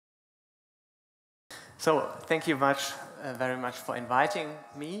So thank you very much for inviting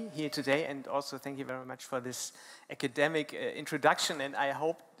me here today, and also thank you very much for this academic introduction, and I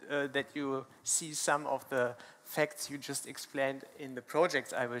hope that you see some of the facts you just explained in the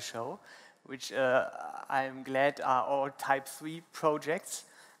projects I will show, which I'm glad are all type 3 projects,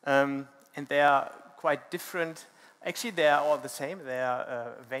 and they are quite different. Actually, they are all the same. They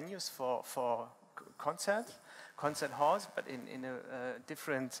are venues for concert halls, but in a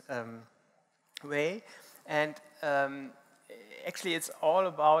different way. And actually, it's all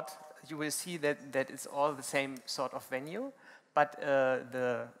about, you will see that it's all the same sort of venue, but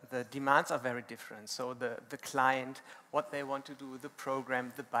the demands are very different. So the client, what they want to do, the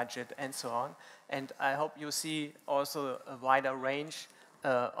program, the budget, and so on. And I hope you see also a wider range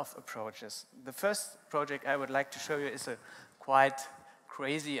of approaches. The first project I would like to show you is a quite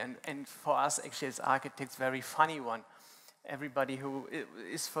crazy and for us actually as architects very funny one. Everybody who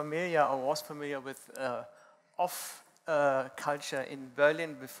is familiar or was familiar with culture in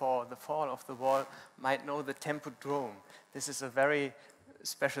Berlin before the fall of the wall might know the Tempodrom. This is a very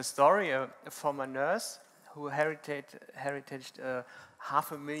special story. A former nurse who heritaged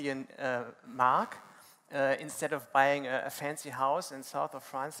 500,000 mark. Instead of buying a fancy house in south of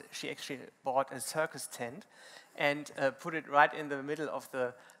France, she actually bought a circus tent and put it right in the middle of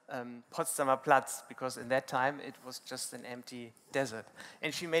the Potsdamer Platz, because in that time it was just an empty desert.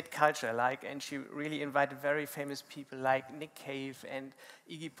 And she made culture, and she really invited very famous people like Nick Cave and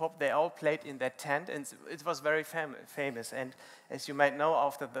Iggy Pop. They all played in that tent, and it was very famous. And as you might know,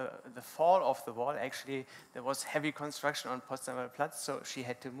 after the fall of the wall, actually there was heavy construction on Potsdamer Platz, so she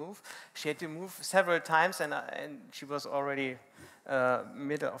had to move. She had to move several times, and she was already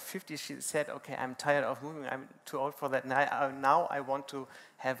middle of 50s. She said, okay, I'm tired of moving, I'm too old for that, now I want to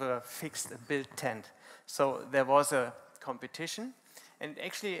have a fixed built tent. So there was a competition, and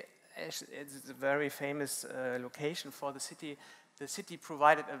actually it's a very famous location for the city. The city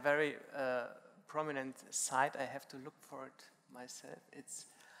provided a very prominent site. I have to look for it myself. It's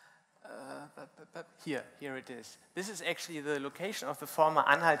here it is. This is actually the location of the former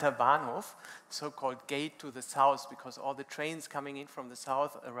Anhalter Bahnhof, so-called gate to the south, because all the trains coming in from the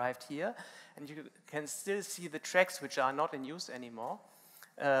south arrived here. And you can still see the tracks which are not in use anymore,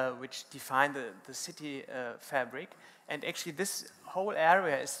 which define the city fabric. And actually this whole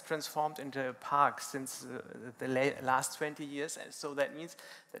area is transformed into a park since the last 20 years. And so that means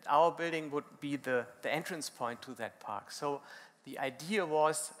that our building would be the entrance point to that park. So the idea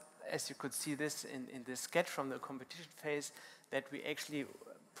was, as you could see this in this sketch from the competition phase, that we actually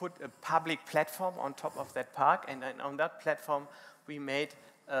put a public platform on top of that park, and on that platform we made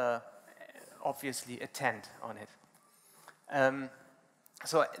obviously a tent on it.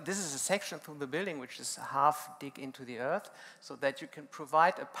 So this is a section from the building which is half dig into the earth, so that you can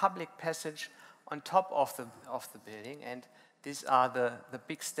provide a public passage on top of the building. And these are the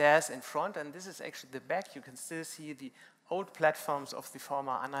big stairs in front, and this is actually the back. You can still see the old platforms of the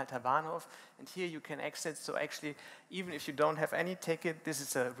former Anhalter Bahnhof, and here you can exit. So actually, even if you don't have any ticket, this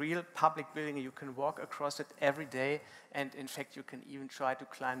is a real public building. You can walk across it every day, and in fact you can even try to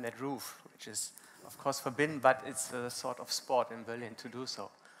climb that roof, which is of course forbidden, but it's a sort of sport in Berlin to do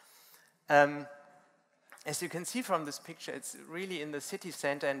so. As you can see from this picture, it's really in the city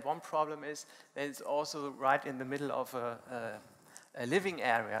center, and one problem is that it's also right in the middle of a living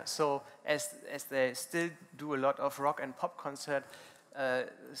area. So as they still do a lot of rock and pop concert,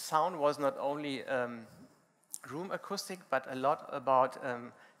 sound was not only room acoustic, but a lot about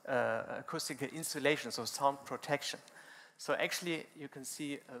acoustical insulation, so sound protection. So actually you can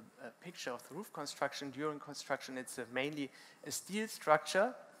see a picture of the roof construction. During construction it's mainly a steel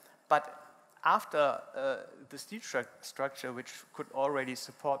structure, but after the steel structure, which could already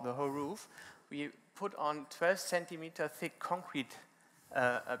support the whole roof, we put on 12 centimeter thick concrete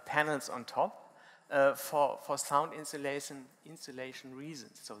panels on top for sound insulation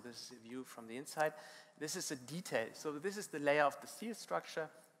reasons. So this is a view from the inside. This is a detail. So this is the layer of the steel structure.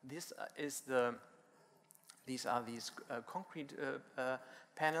 These are these concrete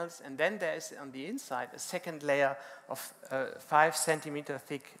panels, and then there is on the inside a second layer of 5 centimeter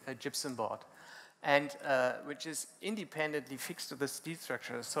thick gypsum board, and which is independently fixed to the steel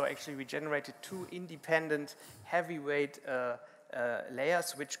structure. So actually we generated 2 independent heavyweight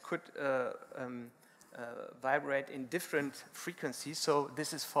layers which could vibrate in different frequencies. So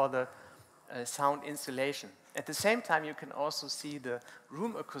this is for the sound insulation. At the same time, you can also see the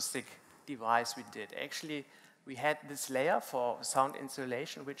room acoustic device we did. Actually, we had this layer for sound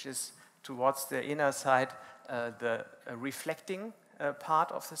insulation, which is towards the inner side, the reflecting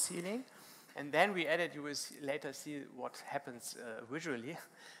part of the ceiling. And then we added, you will later see what happens visually.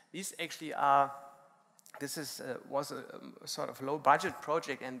 These actually are this was a sort of low-budget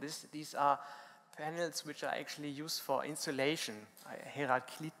project, and these are panels which are actually used for insulation,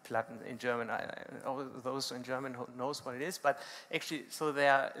 Heraklitplatten in German. Those in German who knows what it is, but actually, so they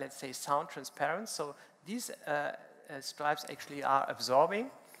are, let's say, sound transparent. So these stripes actually are absorbing,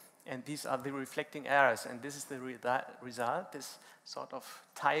 and these are the reflecting areas, and this is the result, this sort of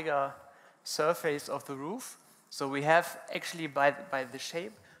tiger surface of the roof. So we have actually, by the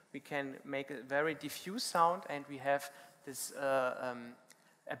shape, we can make a very diffuse sound, and we have this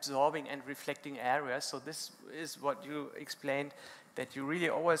absorbing and reflecting areas. So this is what you explained, that you really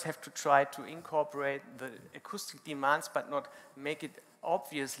always have to try to incorporate the acoustic demands, but not make it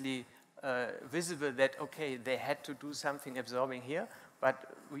obviously visible that, okay, they had to do something absorbing here,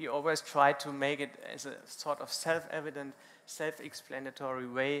 but we always try to make it as a sort of self-evident, self-explanatory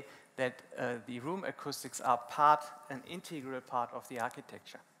way that the room acoustics are an integral part of the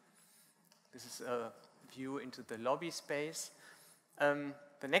architecture. This is a view into the lobby space.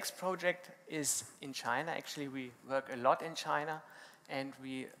 The next project is in China. Actually, we work a lot in China, and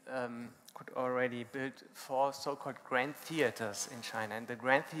we could already build 4 so-called grand theaters in China. And the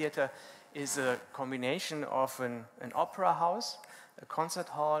grand theater is a combination of an opera house, a concert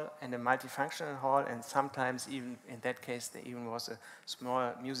hall, and a multifunctional hall, and sometimes even, in that case, there even was a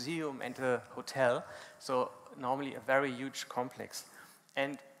small museum and a hotel. So normally a very huge complex.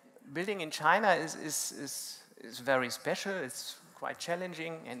 And building in China is very special. It's quite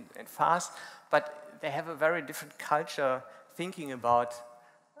challenging and fast, but they have a very different culture thinking about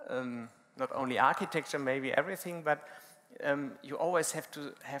not only architecture, maybe everything, but you always have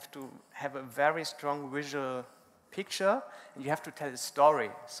to have a very strong visual picture, and you have to tell a story.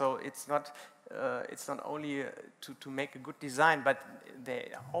 So it's not only to make a good design, but there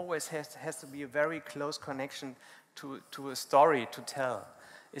always has to be a very close connection to a story to tell.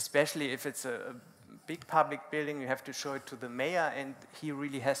 Especially if it's a big public building, you have to show it to the mayor, and he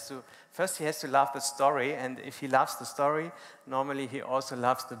really has to, first he has to love the story, and if he loves the story, normally he also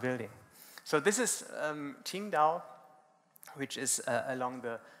loves the building. So this is Qingdao, which is along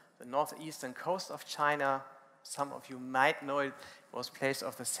the northeastern coast of China. Some of you might know it was place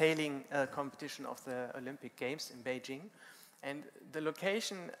of the sailing competition of the Olympic Games in Beijing. And the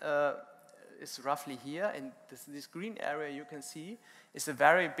location is roughly here, and this green area you can see is a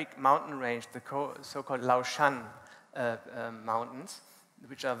very big mountain range, the so-called Laoshan mountains,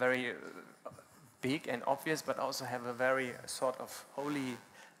 which are very big and obvious, but also have a very sort of holy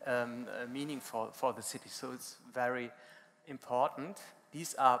meaning for the city. So it's very important.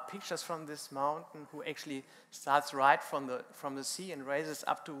 These are pictures from this mountain, who actually starts right from the sea and raises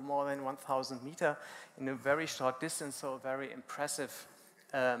up to more than 1,000 meters in a very short distance, so a very impressive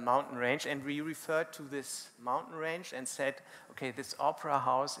mountain range. And we referred to this mountain range and said, okay, this opera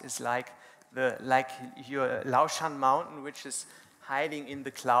house is like your Laoshan mountain, which is hiding in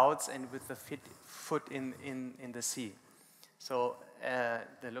the clouds and with the foot in the sea. So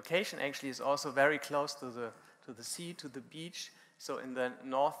the location actually is also very close to the sea, to the beach. So in the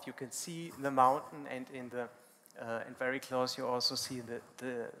north you can see the mountain, and and very close you also see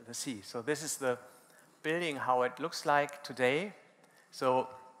the sea. So this is the building, how it looks like today. So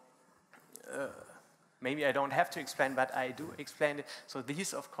maybe I don't have to explain, but I do explain it. So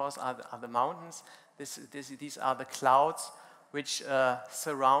these, of course, are the mountains. These are the clouds which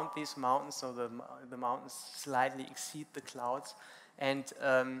surround these mountains. So the mountains slightly exceed the clouds, and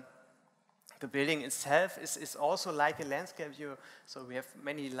the building itself is also like a landscape view. So we have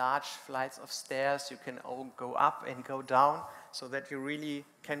many large flights of stairs. You can all go up and go down, so that you really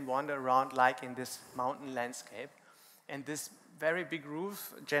can wander around like in this mountain landscape. And this very big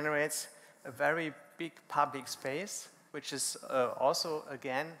roof generates a very big public space, which is also,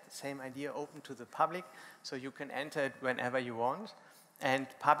 again, the same idea, open to the public, so you can enter it whenever you want. And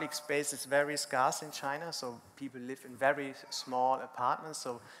public space is very scarce in China, so people live in very small apartments,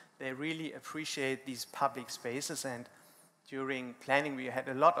 so they really appreciate these public spaces. And during planning, we had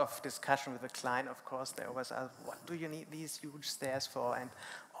a lot of discussion with the client, of course. They always ask, what do you need these huge stairs for? And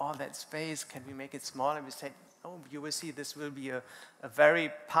all that space, can we make it smaller? And we said, oh, you will see this will be a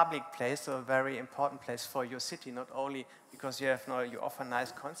very public place, so a very important place for your city, not only because you offer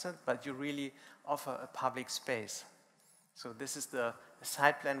nice concerts, but you really offer a public space. So this is the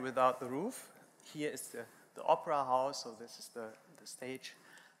side plan without the roof. Here is the opera house, so this is the stage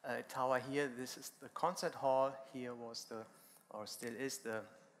tower here. This is the concert hall. Here was or still is, the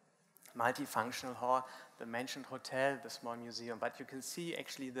multifunctional hall, the mentioned hotel, the small museum. But you can see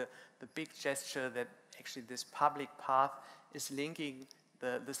actually the big gesture that actually this public path is linking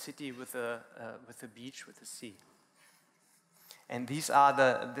the city with the beach, with the sea. And this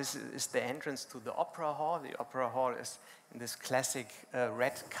is the entrance to the opera hall. The opera hall is in this classic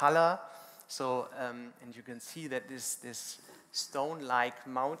red color. So, and you can see that this stone-like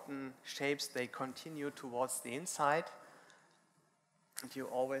mountain shapes, they continue towards the inside. And you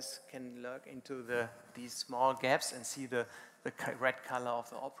always can look into these small gaps and see the red color of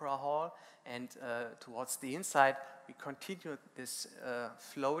the opera hall. And towards the inside, we continue this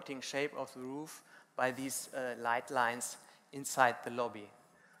floating shape of the roof by these light lines inside the lobby.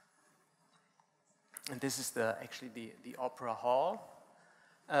 And this is actually the opera hall.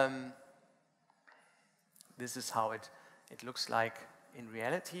 This is how it looks like in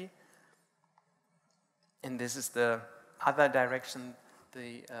reality. And this is the other direction,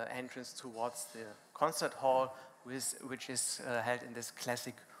 the entrance towards the concert hall, which is held in this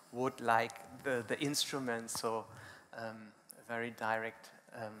classic wood like the instruments, so a very direct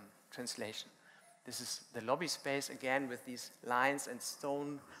translation. This is the lobby space, again, with these lines and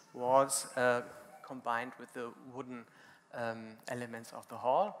stone walls combined with the wooden elements of the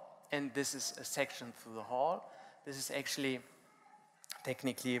hall. And this is a section through the hall. This is actually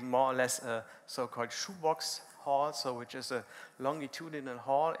technically more or less a so-called shoebox hall, so which is a longitudinal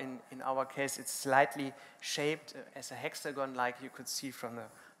hall. In our case, it's slightly shaped as a hexagon, like you could see from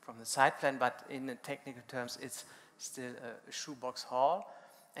the side plan, but in the technical terms, it's still a shoebox hall.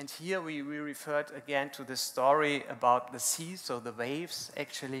 And here we referred again to the story about the sea, so the waves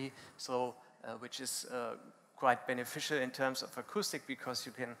actually, so which is quite beneficial in terms of acoustic, because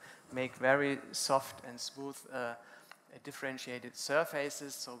you can make very soft and smooth differentiated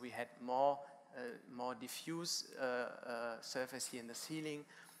surfaces. So we had more diffuse surface here in the ceiling,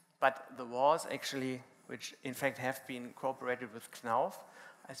 but the walls actually, which in fact have been incorporated with KNAUF,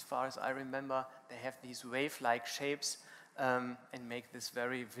 as far as I remember, they have these wave-like shapes and make this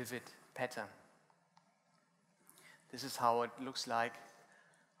very vivid pattern. This is how it looks like,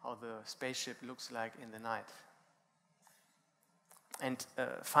 how the spaceship looks like in the night. And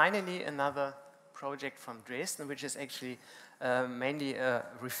finally, another project from Dresden, which is actually mainly a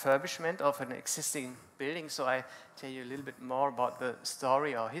refurbishment of an existing building. So I tell you a little bit more about the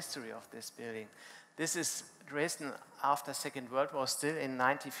story or history of this building. This is Dresden after Second World War, still in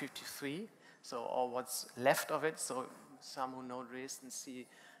 1953, so or what's left of it. So some who know Dresden see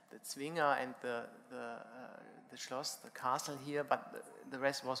the Zwinger and the Schloss, the castle here, but the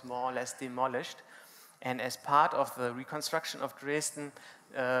rest was more or less demolished. And as part of the reconstruction of Dresden,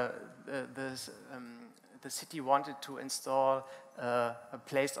 the city wanted to install a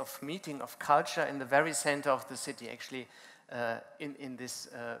place of meeting, of culture in the very center of the city, actually in this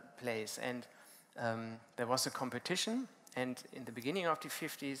place. And there was a competition, and in the beginning of the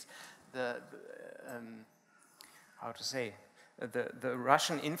 50s, the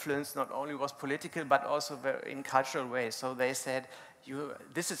Russian influence not only was political, but also in cultural ways. So they said,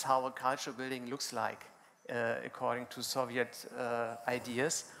 this is how a cultural building looks like, according to Soviet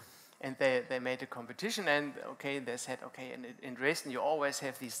ideas. And they made a competition, and okay, they said, okay, in Dresden you always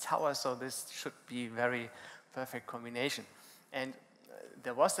have these towers, so this should be very perfect combination. And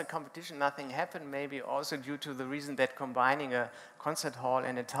there was a competition, nothing happened, maybe also due to the reason that combining a concert hall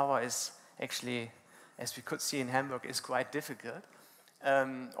and a tower is actually, as we could see in Hamburg, is quite difficult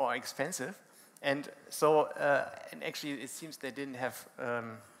or expensive. And so, and actually it seems they didn't have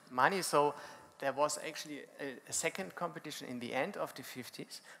money, so there was actually a second competition in the end of the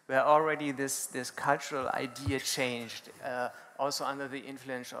 50s, where already this cultural idea changed, also under the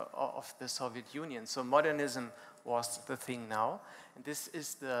influence of the Soviet Union. So modernism was the thing now. And this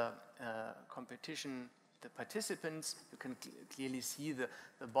is the competition, the participants. You can clearly see the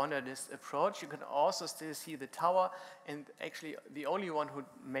modernist approach. You can also still see the tower, and actually the only one who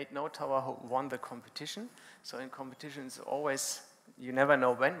made no tower who won the competition. So in competitions always, you never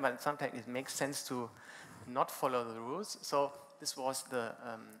know when, but sometimes it makes sense to not follow the rules. So this was the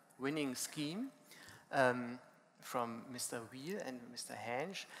winning scheme from Mr. Wheel and Mr.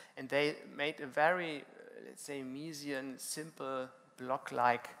 Hensch, and they made a very, let's say, Miesian, simple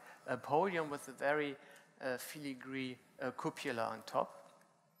block-like podium with a very filigree cupola on top.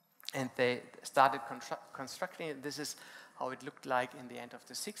 And they started constructing it. This is how it looked like in the end of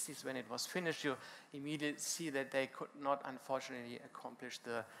the 60s. When it was finished, you immediately see that they could not, unfortunately, accomplish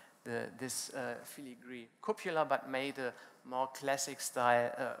this filigree cupola, but made a more classic style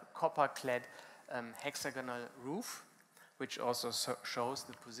copper-clad hexagonal roof, which also shows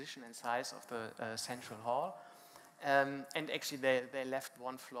the position and size of the central hall. And actually, they left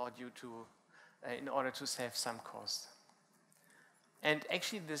one floor due to, in order to save some cost. And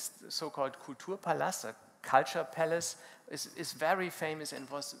actually, this so-called Kulturpalast, a culture palace, is very famous and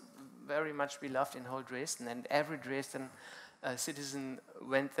was very much beloved in whole Dresden. And every Dresden a citizen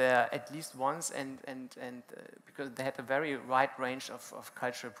went there at least once, and because they had a very wide range of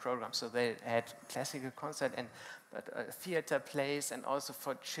cultural programs. So they had classical concert and theater plays, and also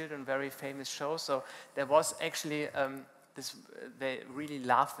for children very famous shows. So there was actually they really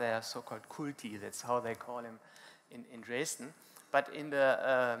loved their so-called Kulti. That's how they call him in Dresden. But in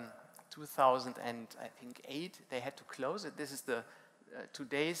the 2008, they had to close it. This is the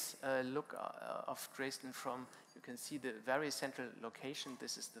today's look of Dresden from, you can see the very central location.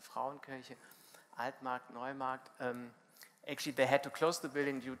 This is the Frauenkirche, Altmarkt, Neumarkt. Actually, they had to close the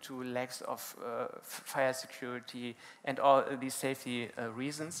building due to lacks of fire security and all these safety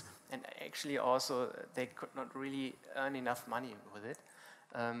reasons. And actually also, they could not really earn enough money with it.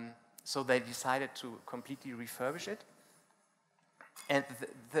 So they decided to completely refurbish it. And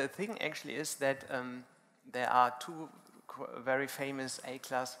the thing actually is that there are two very famous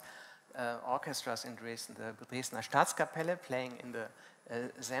A-class orchestras in Dresden, the Dresdner Staatskapelle playing in the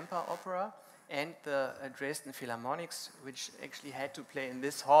Semper Opera, and the Dresden Philharmonics, which actually had to play in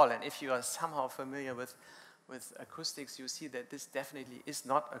this hall. And if you are somehow familiar with acoustics, you see that this definitely is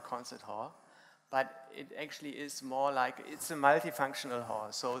not a concert hall, but it actually is more like, it's a multifunctional hall.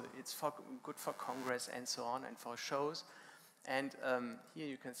 So it's good for congress and so on, and for shows. And here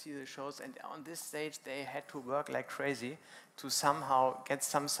you can see the shows, and on this stage they had to work like crazy to somehow get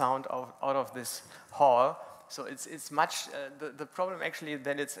some sound out of this hall. So it's much, the problem actually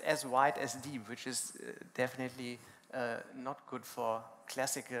that it's as wide as deep, which is definitely not good for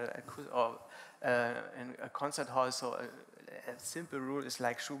classical or in a concert hall. So a simple rule is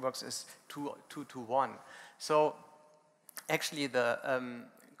like shoebox is 2 to 1. So actually the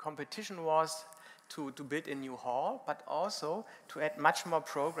competition was to build a new hall, but also to add much more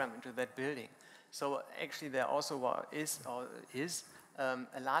program into that building. So actually there also is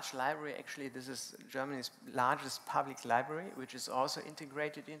a large library. Actually, this is Germany's largest public library, which is also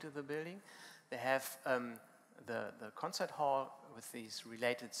integrated into the building. They have the concert hall with these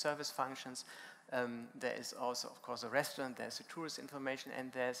related service functions. There is also, of course, a restaurant, there's a tourist information,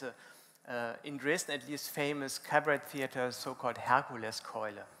 and there's a, in Dresden at least, famous cabaret theater, so-called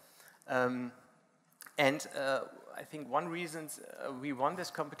Herkuleskeule. And I think one reason we won this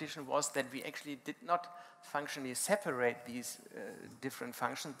competition was that we actually did not functionally separate these different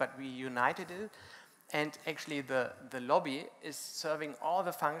functions, but we united it. And actually the lobby is serving all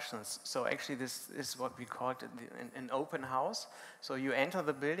the functions. So actually this is what we call an open house. So you enter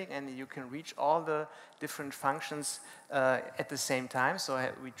the building and you can reach all the different functions at the same time. So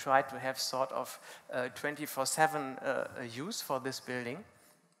we try to have sort of 24/7 use for this building.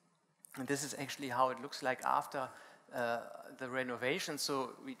 And this is actually how it looks like after the renovation.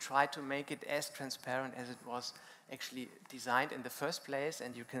 So we try to make it as transparent as it was actually designed in the first place.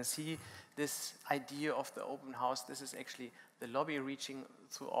 And you can see this idea of the open house. This is actually the lobby reaching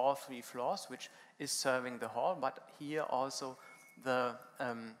through all 3 floors, which is serving the hall, but here also the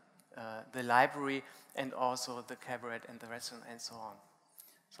library and also the cabaret and the restaurant and so on.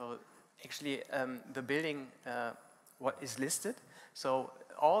 So actually the building what is listed. So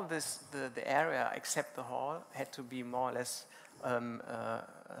all this, the area except the hall had to be more or less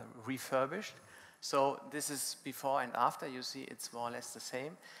refurbished. So this is before and after. You see it's more or less the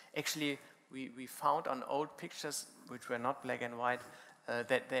same. Actually, we found on old pictures, which were not black and white,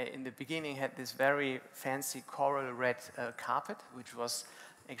 that they in the beginning had this very fancy coral red carpet, which was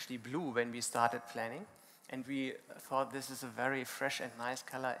actually blue when we started planning. And we thought this is a very fresh and nice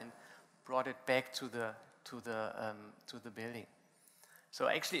color and brought it back to the building. So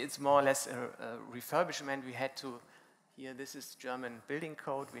actually it's more or less a refurbishment. We had to, here this is German building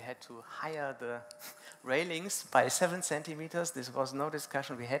code, we had to higher the railings by 7 centimeters. This was no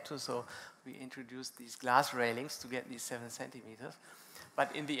discussion, we had to, so we introduced these glass railings to get these 7 centimeters.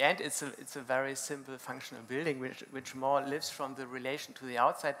 But in the end, it's a very simple functional building which more lives from the relation to the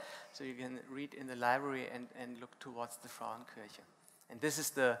outside. So you can read in the library and look towards the Frauenkirche. And this is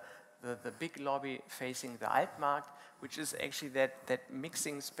the big lobby facing the Altmarkt, which is actually that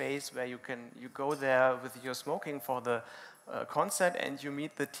mixing space where you go there with your smoking for the concert, and you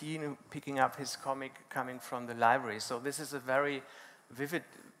meet the teen picking up his comic coming from the library. So this is a very vivid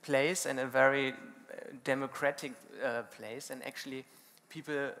place and a very democratic place, and actually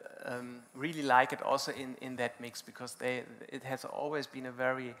people really like it also in that mix, because it has always been a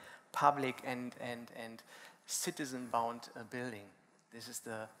very public and citizen-bound building. This is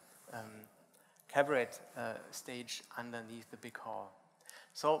the cabaret stage underneath the big hall.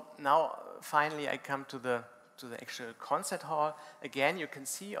 So now finally I come to the actual concert hall. Again, you can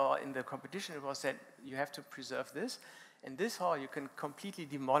see, or in the competition it was said you have to preserve this. And this hall you can completely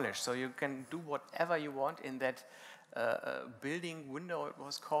demolish, so you can do whatever you want in that building window, it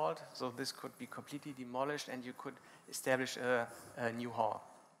was called. So this could be completely demolished and you could establish a new hall.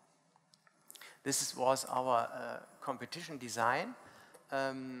 This was our competition design.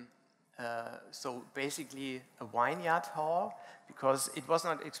 So basically a vineyard hall, because it was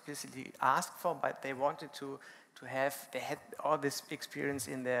not explicitly asked for, but they wanted to have, they had all this experience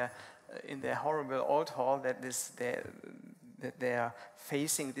in their horrible old hall that they are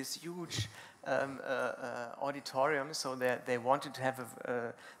facing this huge auditorium, so they wanted to have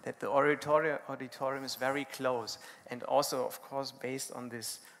that the auditorium is very close, and also of course based on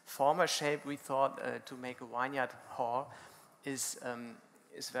this former shape, we thought to make a vineyard hall is a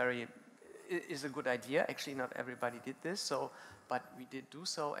good idea. Actually, not everybody did this, but we did do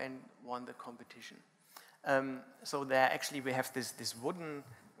so and won the competition. So there actually we have this wooden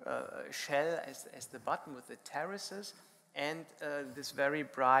shell as the bottom with the terraces, and this very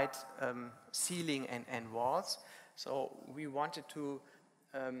bright ceiling and walls. So we wanted to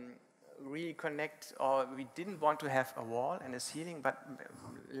really connect, or we didn't want to have a wall and a ceiling, but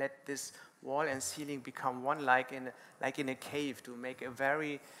let this wall and ceiling become one, like in a cave, to make a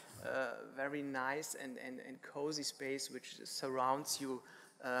very nice and cozy space which surrounds you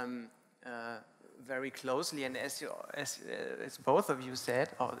very closely. And as both of you said,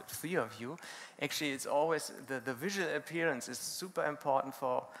 or three of you, actually it's always the visual appearance is super important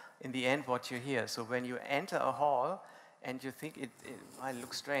for, in the end, what you hear. So when you enter a hall and you think it might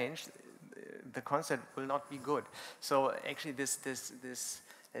look strange, the concert will not be good. So actually that's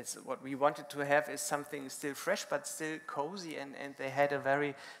what we wanted to have, is something still fresh but still cozy, and they had a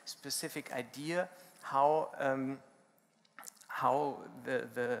very specific idea how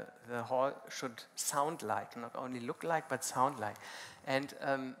the hall should sound like, not only look like but sound like. And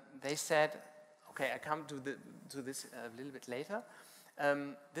they said, okay, I come to this a little bit later.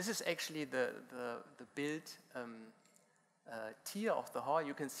 This is actually the build tier of the hall.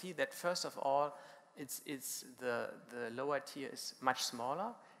 You can see that first of all, it's the lower tier is much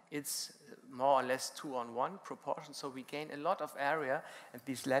smaller. It's more or less 2-on-1 proportion, so we gain a lot of area at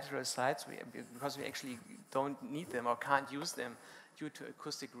these lateral sides because we actually don't need them or can't use them due to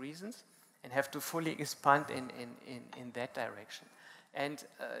acoustic reasons, and have to fully expand in that direction. And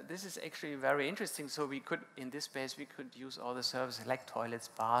this is actually very interesting. So we could, in this space, we could use all the services like toilets,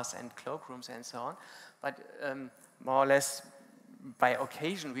 bars, and cloakrooms, and so on. But more or less by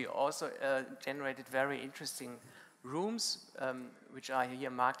occasion, we also generated very interesting rooms, which are here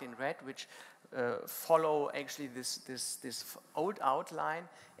marked in red, which follow actually this old outline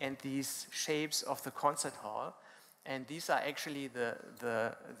and these shapes of the concert hall. And these are actually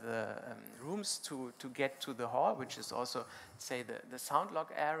the rooms to get to the hall, which is also, say, the sound log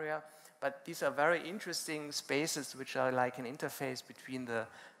area. But these are very interesting spaces which are like an interface between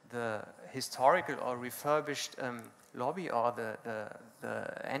the historical or refurbished lobby or the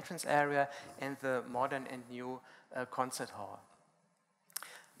entrance area and the modern and new concert hall.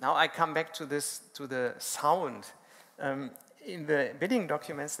 Now I come back to the sound. In the bidding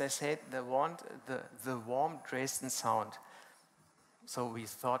documents, they said they want the warm Dresden sound. So we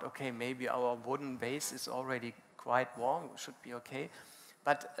thought, okay, maybe our wooden base is already quite warm, should be okay.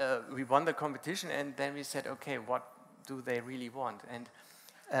 But we won the competition, and then we said, okay, what do they really want? And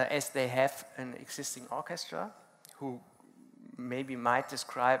as they have an existing orchestra who maybe might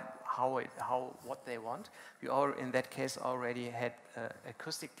describe what they want, we all in that case already had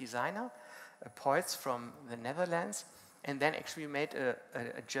acoustic designer, Poits from the Netherlands. And then actually we made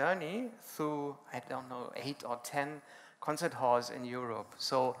a journey through, I don't know, 8 or 10 concert halls in Europe.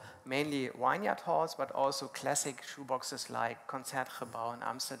 So mainly vineyard halls, but also classic shoeboxes like Concertgebouw in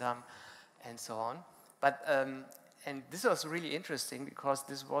Amsterdam and so on. But, and this was really interesting because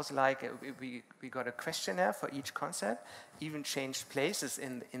this was like, we got a questionnaire for each concert, even changed places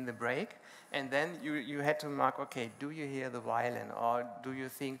in the break. And then you had to mark, okay, do you hear the violin, or do you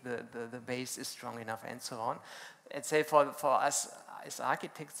think the bass is strong enough, and so on. I'd say for us as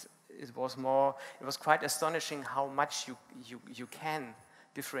architects, it was quite astonishing how much you can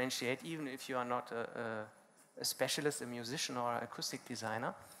differentiate, even if you are not a specialist, a musician, or an acoustic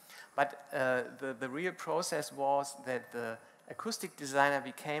designer. But the real process was that the acoustic designer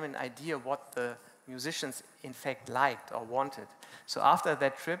became an idea what the musicians in fact liked or wanted. So after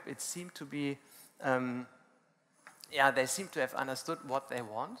that trip, it seemed to be, they seemed to have understood what they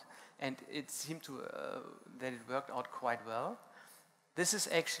want, and it seemed to that it worked out quite well. This is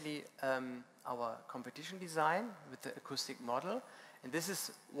actually our competition design with the acoustic model, and this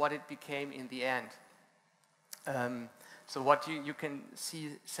is what it became in the end. So what you can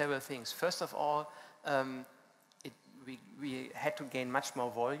see several things. First of all, we had to gain much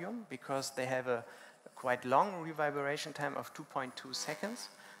more volume because they have a quite long reverberation time of 2.2 seconds,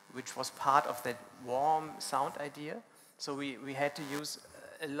 which was part of that warm sound idea. So we had to use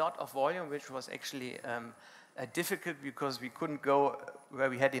a lot of volume, which was actually difficult because we couldn't go where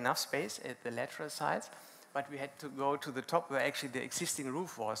we had enough space at the lateral sides, but we had to go to the top where actually the existing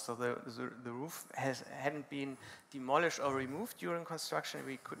roof was. So the roof hadn't been demolished or removed during construction.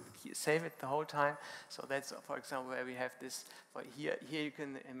 We could save it the whole time. So that's, for example, where we have this. Here you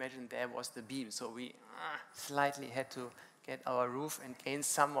can imagine there was the beam. So we slightly had to get our roof and gain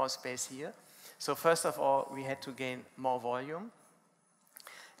some more space here. So first of all, we had to gain more volume.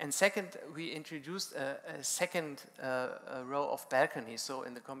 And second, we introduced a second row of balconies. So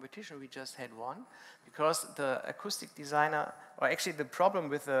in the competition, we just had one, because the acoustic designer, or actually the problem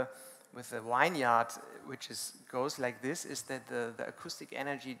with the vineyard, which goes like this, is that the acoustic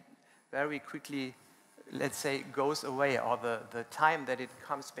energy very quickly, let's say, goes away, or the time that it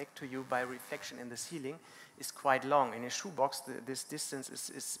comes back to you by reflection in the ceiling is quite long. In a shoebox, this distance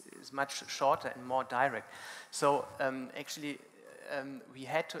is much shorter and more direct. So actually, we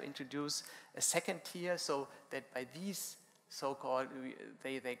had to introduce a second tier, so that by these so-called,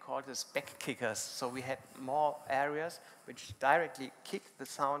 they called us back kickers. So we had more areas which directly kick the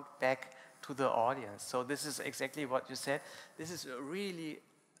sound back to the audience. So this is exactly what you said. This is a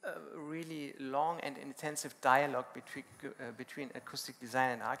really long and intensive dialogue between acoustic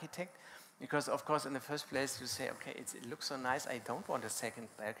design and architect. Because of course, in the first place, you say, okay, it looks so nice, I don't want a second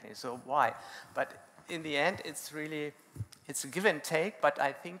balcony, so why? But in the end, it's a give and take, but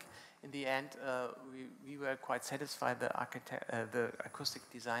I think in the end, we were quite satisfied, the acoustic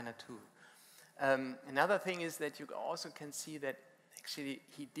designer too. Another thing is that you also can see that actually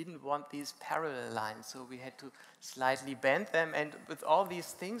he didn't want these parallel lines, so we had to slightly bend them, and with all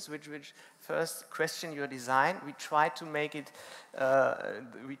these things which first question your design, we tried to make it,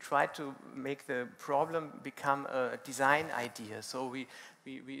 we tried to make the problem become a design idea. So we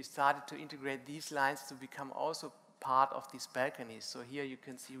started to integrate these lines to become also part of these balconies. So here you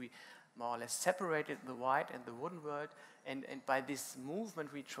can see we more or less separated the white and the wooden world, and by this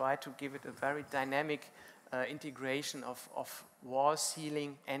movement we tried to give it a very dynamic integration of wall,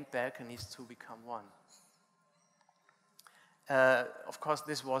 ceiling and balconies to become one. Of course,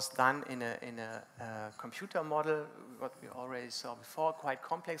 this was done in a computer model, what we already saw before, quite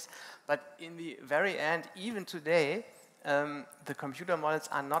complex, but in the very end, even today, the computer models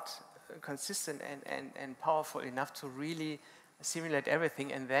are not consistent and powerful enough to really simulate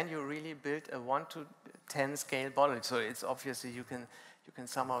everything, and then you really build a 1 to 10 scale model. So it's obviously you can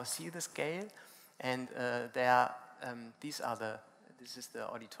somehow see the scale, and this is the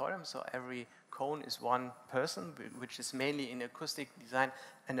auditorium. So every cone is one person, which is mainly in acoustic design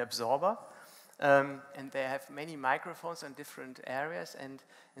an absorber, and they have many microphones in different areas. And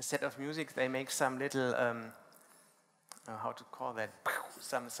instead of music, they make some little how to call that,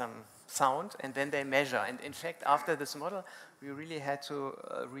 some sound, and then they measure. And in fact, after this model, we really had to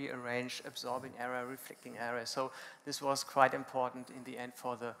rearrange absorbing area, reflecting area. So this was quite important in the end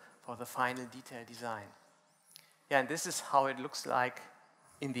for the final detail design. Yeah, and this is how it looks like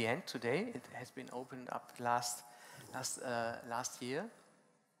in the end today. It has been opened up last year.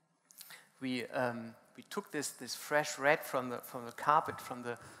 We took this fresh red from the carpet from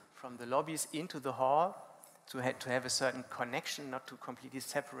the lobbies into the hall, to have a certain connection, not to completely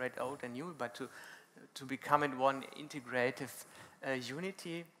separate old and new, but to become in one integrative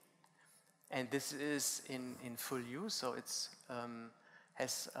unity. And this is in full use, so it's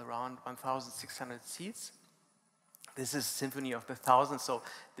has around 1,600 seats. This is Symphony of the Thousand, so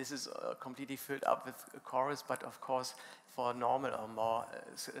this is completely filled up with a chorus, but of course for normal or more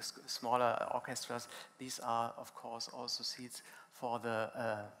smaller orchestras, these are of course also seats for the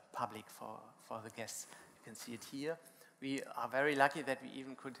public, for the guests. You can see it here. We are very lucky that we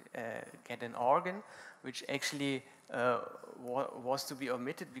even could get an organ, which actually was to be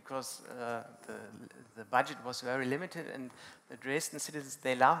omitted because the budget was very limited, and the Dresden citizens,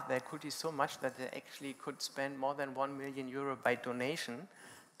 they loved their culti so much that they actually could spend more than €1 million by donation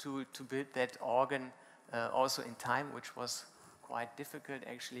to build that organ also in time, which was quite difficult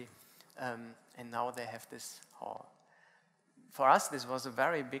actually, and now they have this hall. For us, this was a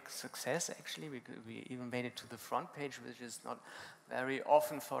very big success, actually. We even made it to the front page, which is not very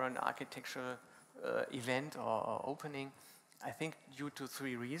often for an architectural event or opening. I think due to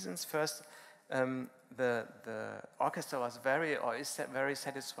 3 reasons. First, the orchestra was is very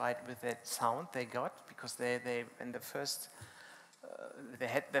satisfied with that sound they got, because they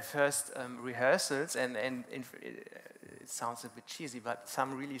had their first rehearsals, and it sounds a bit cheesy, but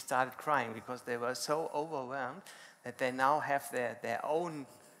some really started crying because they were so overwhelmed that they now have their own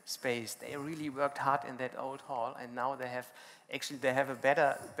space. They really worked hard in that old hall, and now they have a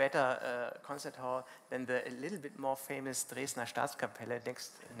better concert hall than the a little bit more famous Dresdner Staatskapelle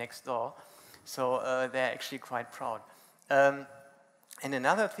next door. So they're actually quite proud. And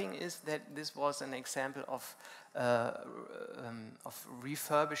another thing is that this was an example of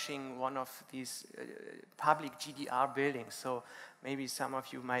refurbishing one of these public GDR buildings. So maybe some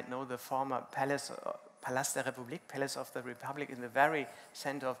of you might know the former Palast der Republik, Palace of the Republic, in the very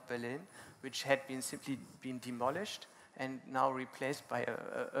center of Berlin, which had simply been demolished and now replaced by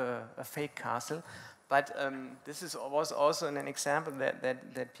a fake castle. But this was also an example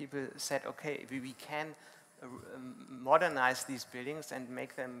that people said, okay, we can modernize these buildings and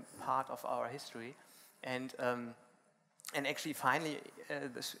make them part of our history. And actually, finally,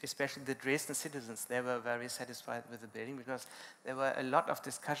 especially the Dresden citizens, they were very satisfied with the building, because there were a lot of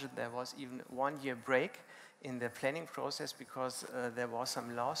discussion. There was even 1 year break in the planning process, because there was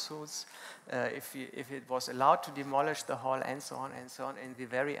some lawsuits if it was allowed to demolish the hall, and so on and so on. In the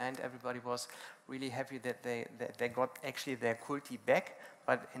very end, everybody was really happy that they got actually their Kulti back,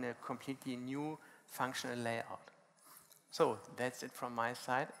 but in a completely new functional layout. So that's it from my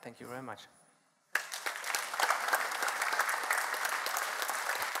side. Thank you very much.